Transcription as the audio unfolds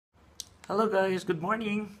Hello guys, good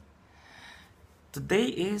morning. Today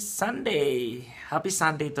is Sunday. Happy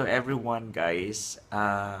Sunday to everyone guys.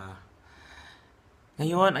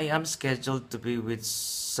 Ngayon I am scheduled to be with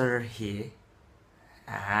Sir He.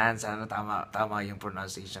 Sana tama yung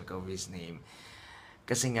pronunciation ko of his name.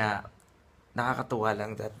 Kasi nga, nakakatuwa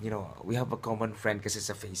lang that, we have a common friend kasi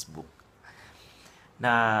sa Facebook.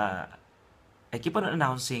 Na, I keep on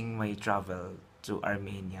announcing my travel to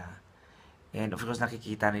Armenia. And of course,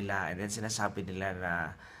 nakikita nila and then sinasabi nila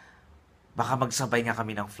na baka magsabay nga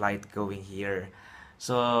kami ng flight going here.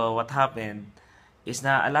 So, what happened is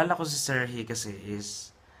na alala ko si Sir He kasi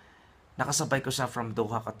is nakasabay ko siya from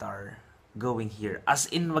Doha, Qatar going here.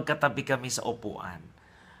 As in, magkatabi kami sa upuan.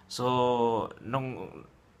 So, nung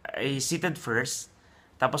I seated first,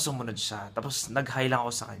 tapos sumunod siya. Tapos nag-hi lang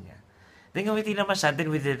ako sa kanya. Then ngumiti naman siya,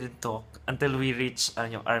 then we didn't talk until we reached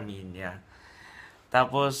yung Armenia.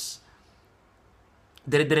 Tapos,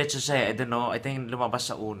 dire-diretso siya I don't know, I think lumabas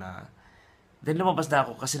siya una. Then lumabas na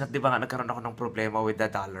ako kasi di ba nga nagkaroon ako ng problema with the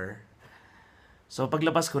dollar. So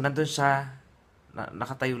paglabas ko, nandun siya,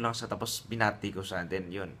 nakatayo lang siya, tapos binati ko siya. Then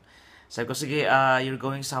yun. Sabi ko, sige, you're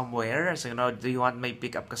going somewhere? So, do you want my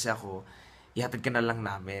pick up kasi ako? Ihatid ka na lang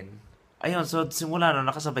namin. Ayun, so simula no,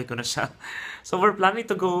 nakasabay ko na siya. So we're planning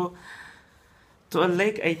to go to a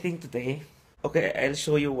lake, I think, today. Okay, I'll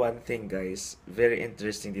show you one thing, guys. Very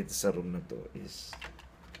interesting dito sa room na to is,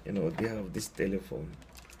 they have this telephone.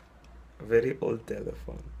 A very old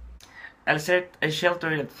telephone. I'll share to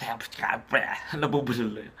you.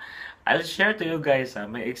 Nabubulol. I'll share to you guys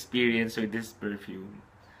my experience with this perfume.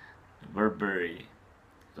 Burberry.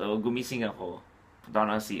 So, gumising ako. Punta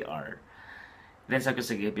ako ng CR. Then sabi ko,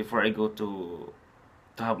 sige, before I go to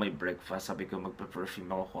have my breakfast, sabi ko,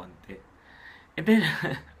 magpa-perfume ako konti. And then,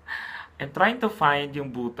 I'm trying to find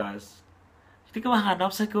yung butas. Hindi ko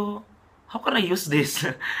mahanap. Sabi ko, how can I use this?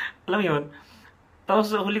 Alam mo yun?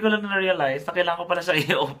 Tapos huli ko lang na-realize na kailangan ko pala siya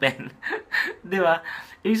i-open. Di ba?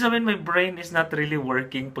 Ibig sabihin, my brain is not really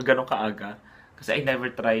working pag gano'ng kaaga. Kasi I never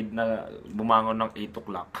tried na bumangon ng 8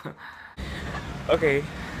 o'clock. Okay.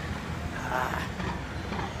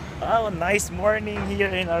 Oh, nice morning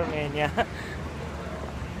here in Armenia.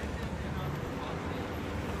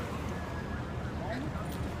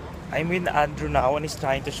 I'm with Andrew now and he's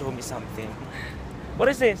trying to show me something. What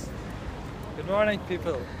is this? Good morning,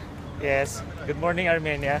 people. Yes. Good morning,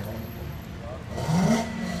 Armenia.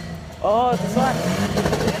 Oh, this one.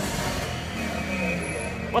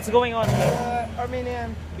 What's going on here?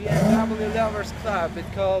 Armenian BMW Lovers Club. It's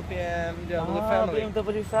called BMW Family.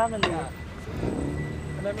 BMW family. Yeah.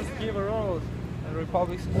 And I must give a role in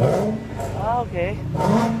Republic support. Okay. So,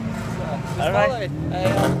 just All follow right. it.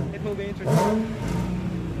 It will be interesting.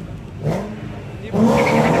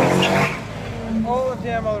 All of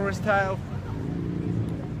them are restyled.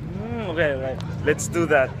 Okay, right. Let's do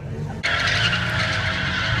that.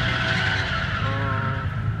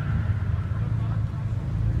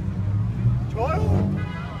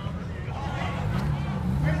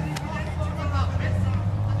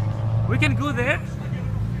 We can go there.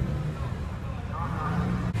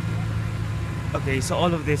 Okay, so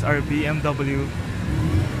all of these are BMW.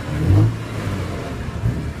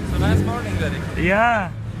 So nice morning, Daddy.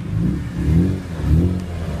 Yeah.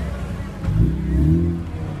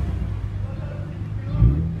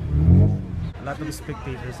 A lot of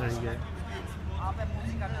spectators are here.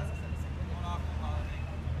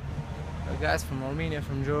 Guys from Armenia,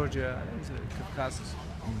 from Georgia, and Caucasus.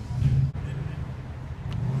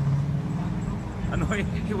 Ano,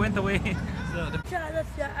 he went away. شاهدت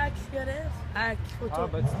يا عكس يا ريس عكس فوتو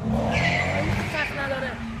But ساخنا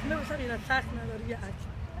داره ما وصلنا ساخنا داره يا عكس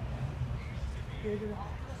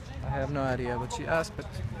I have no idea what she asked, but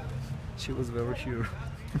she was very sure.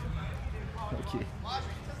 Okay.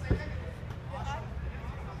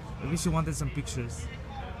 Maybe she wanted some pictures.